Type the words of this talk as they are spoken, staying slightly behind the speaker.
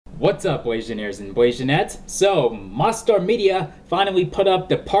What's up, Blasianeers and Blasianettes? So, MaSTAR Media finally put up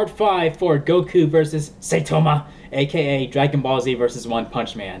the part 5 for Goku versus Saitama, aka Dragon Ball Z versus One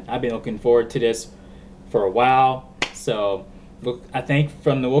Punch Man. I've been looking forward to this for a while, so I think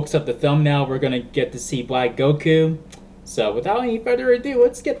from the looks of the thumbnail, we're gonna get to see Black Goku. So, without any further ado,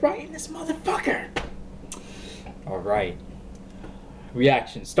 let's get right in this motherfucker! Alright.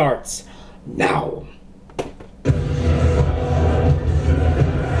 Reaction starts now!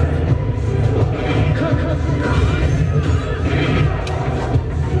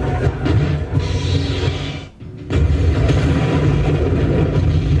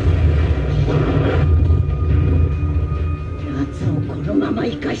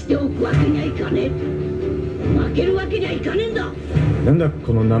なんだ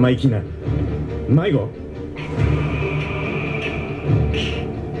この生意気な迷子。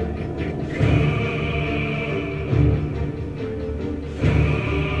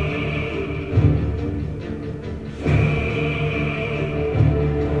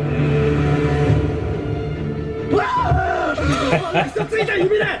嘘ついた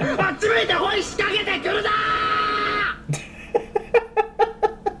指であっち向いてほい仕掛けてくるな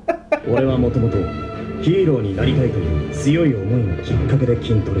俺はもともとヒーローになりたいという強い思いがきっかけで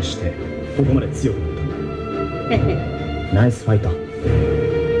筋トレしてここまで強くなったんだ。ナイスファイト。あ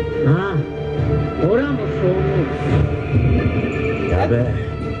あ、俺はもうそう思う。やべえ、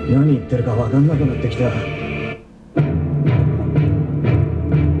何言ってるか分かんなくなってきた。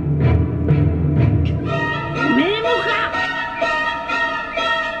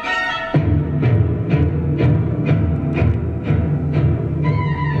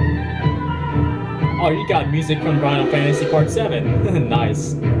Oh, you got music from Final Fantasy Part 7.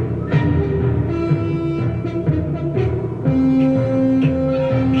 Nice.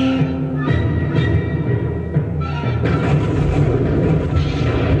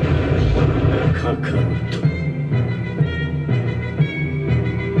 Kakaroto.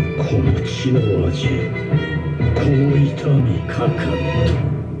 この血の味、この痛み、カカロト。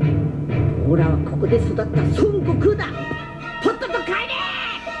俺はここで育った孫悟空だ。とっとと帰れ。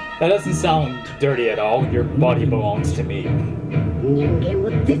That doesn't sound dirty at all. Your body belongs to me. 人間を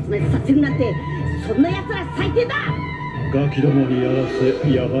絶滅させるなんて、そんな奴ら最低だ。ガキどもにやら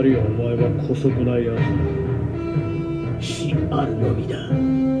せ、やはりお前は姑息なやつだ。死あるのみだ。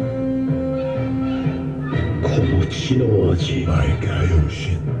この血の味、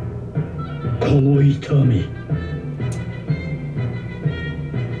この痛み。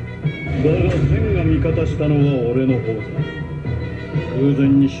だが天が味方したのは俺の方だ。偶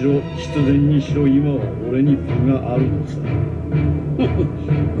然にしろ必然にしろ今は俺に分があるのさ。悪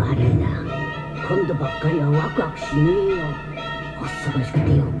いな、今度ばっかりはワクワクしねえよ。恐ろしく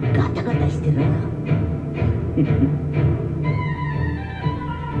てよ、ガタガタしてら。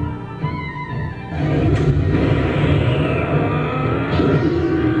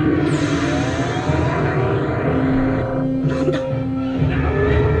なんだ。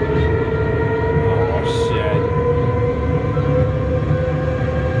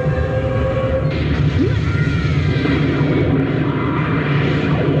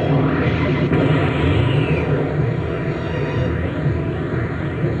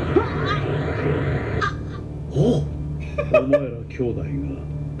お前ら兄弟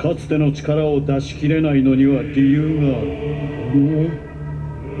がかつての力を出し切れないのには理由がある。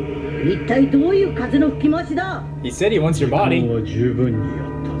一体どういう風の吹き回しだ。 He said he wants your 時間 body. は十分にやっ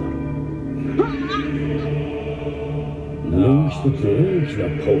ただろう。もう一つ大きな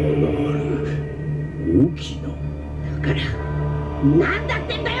パワーがある。大きな。だから何だっ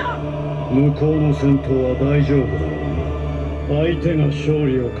てんだよ。向こうの戦闘は大丈夫だろうな。相手が勝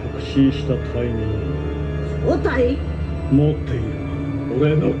利を確信したタイミング。正体持っている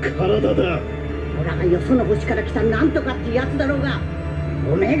俺の体だ。俺がよその星から来たなんとかってやつだろうが、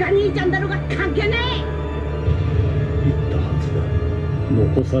オメガ兄ちゃんだろうが関係ねえ。言ったはずだ。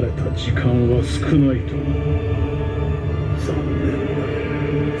残された時間は少ないと。残念だ。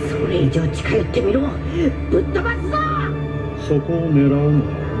それ以上近寄ってみろ。ぶっ飛ばすぞ。そこを狙うのは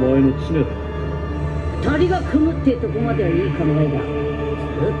お前の常だ。二人が組むってとこまではいい考えだ。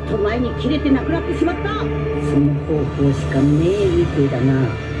ずっと前に切れてなくなってしまった。その方法しかねえみてえだな。ま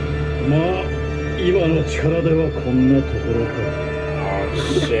あ今の力ではこんなところか。Oh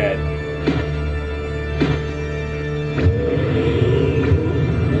shit.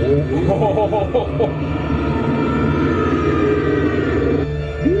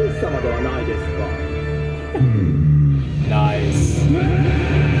 ルース様ではないですか。Nice.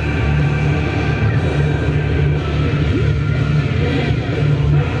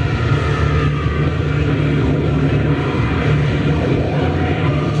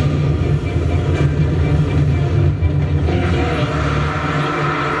 こ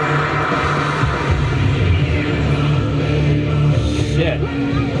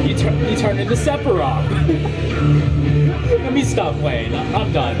stop playing.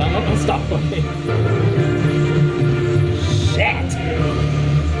 I'm done. I'm stop playing. Shit.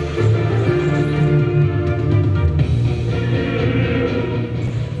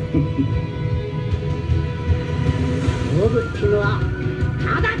 勝負っていうのは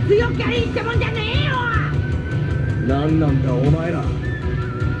ただ強きゃいいってもんじゃねえよ。何なんだお前ら。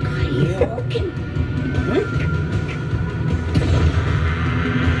海洋圏。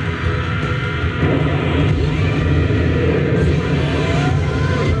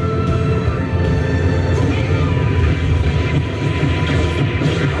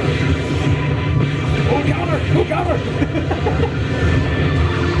Go cover!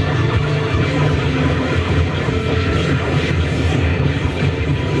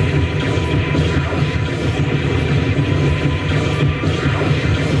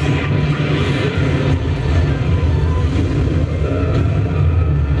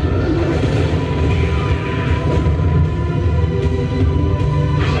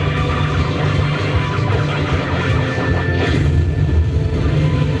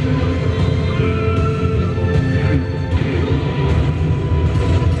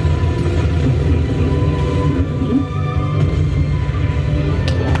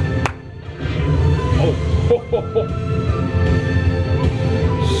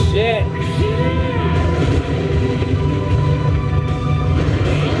 Shit.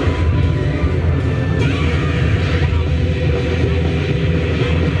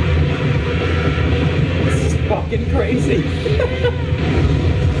 This is fucking crazy.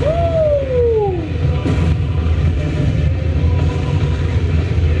 Woo!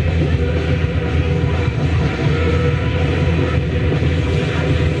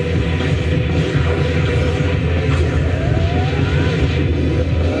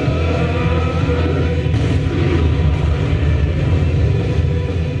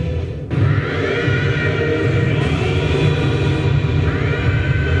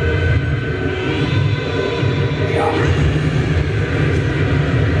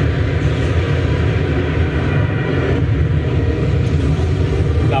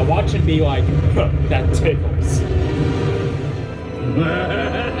 'Now watch him be like, that tickles.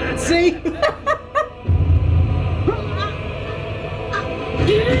 See?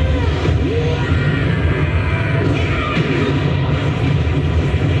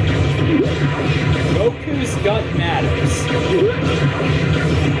 Goku's gut matters.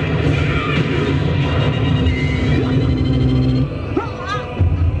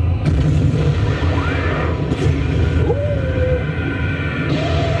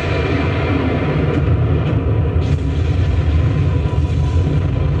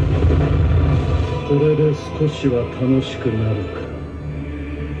これで少しは楽しくなるか。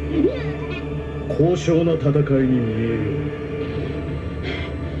高尚な戦いに見える。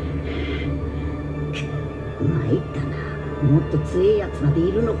参ったな。もっと強いやつまで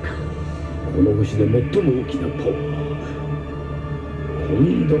いるのか。この星で最も大きなパワー。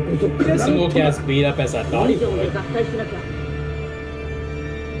今度こそ He doesn't look as beat up as I thought he 以上で would. 合体しなきゃ。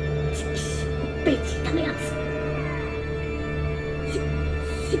ベチータのやつ。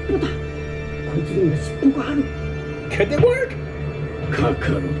尻尾だ。こいつには尻尾がある。Could it work? カカ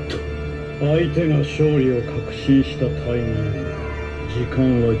ロット。相手が勝利を確信したタイミング、時間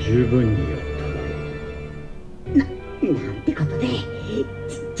は十分にあった。なんてことでち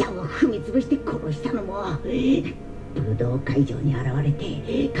っちゃんを踏み潰して殺したのも武道会場に現れ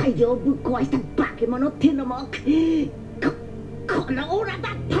て会場をぶっ壊した化け物ってのもこのオラだ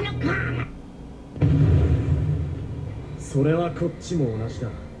ったのか。それはこっちも同じだ。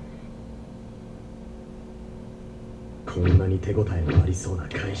こんなに手応えのありそうな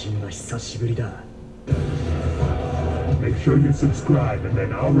怪人は久しぶりだ。 Make sure you subscribe and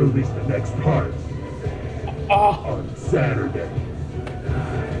then I'll release the next part on Saturday.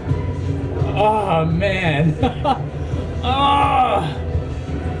 Oh man. Oh.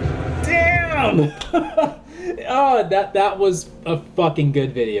 Damn. Oh, that was a fucking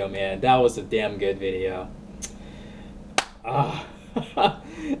good video, man. That was a damn good video. Ah.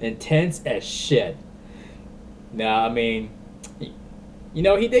 Intense as shit. Nah, I mean, you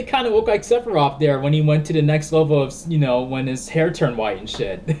know, he did kind of look like Sephiroth there when he went to the next level of, you know, when his hair turned white and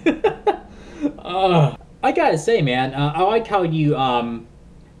shit. I gotta say, man, I like how you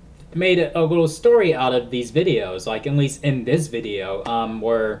made a little story out of these videos, like at least in this video,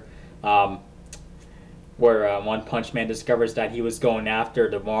 where One Punch Man discovers that he was going after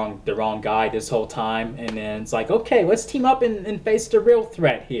the wrong guy this whole time, and then it's like, okay, let's team up and face the real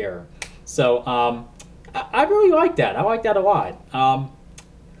threat here. So I really like that. I like that a lot.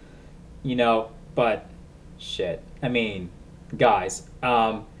 You know, but shit. I mean, guys,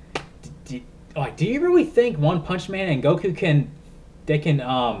 do you really think One Punch Man and Goku can they can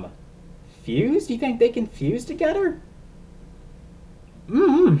fuse? Do you think they can fuse together?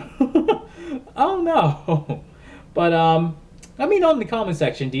 I don't know. But let me know in the comment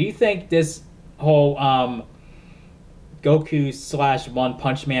section. Do you think this whole Goku / One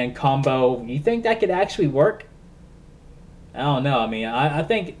Punch Man combo, you think that could actually work? I don't know. I mean, I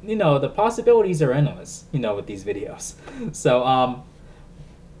think, you know, the possibilities are endless, you know, with these videos. So,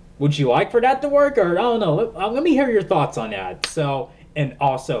 would you like for that to work? Or, I don't know. Let me hear your thoughts on that. So, and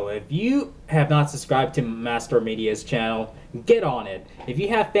also, if you have not subscribed to MaSTAR Media's channel, get on it. If you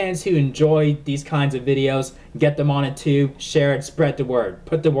have fans who enjoy these kinds of videos, get them on it too. Share it, spread the word,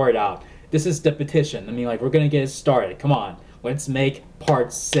 put the word out. This is the petition. I mean, like, we're gonna get it started. Come on, let's make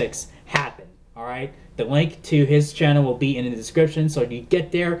part 6 happen. All right. The link to his channel will be in the description, so if you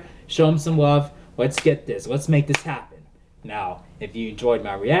get there, show him some love. Let's get this. Let's make this happen. Now, if you enjoyed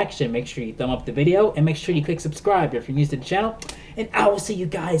my reaction, make sure you thumb up the video and make sure you click subscribe if you're new to the channel. And I will see you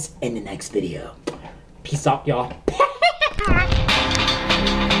guys in the next video. Peace out, y'all.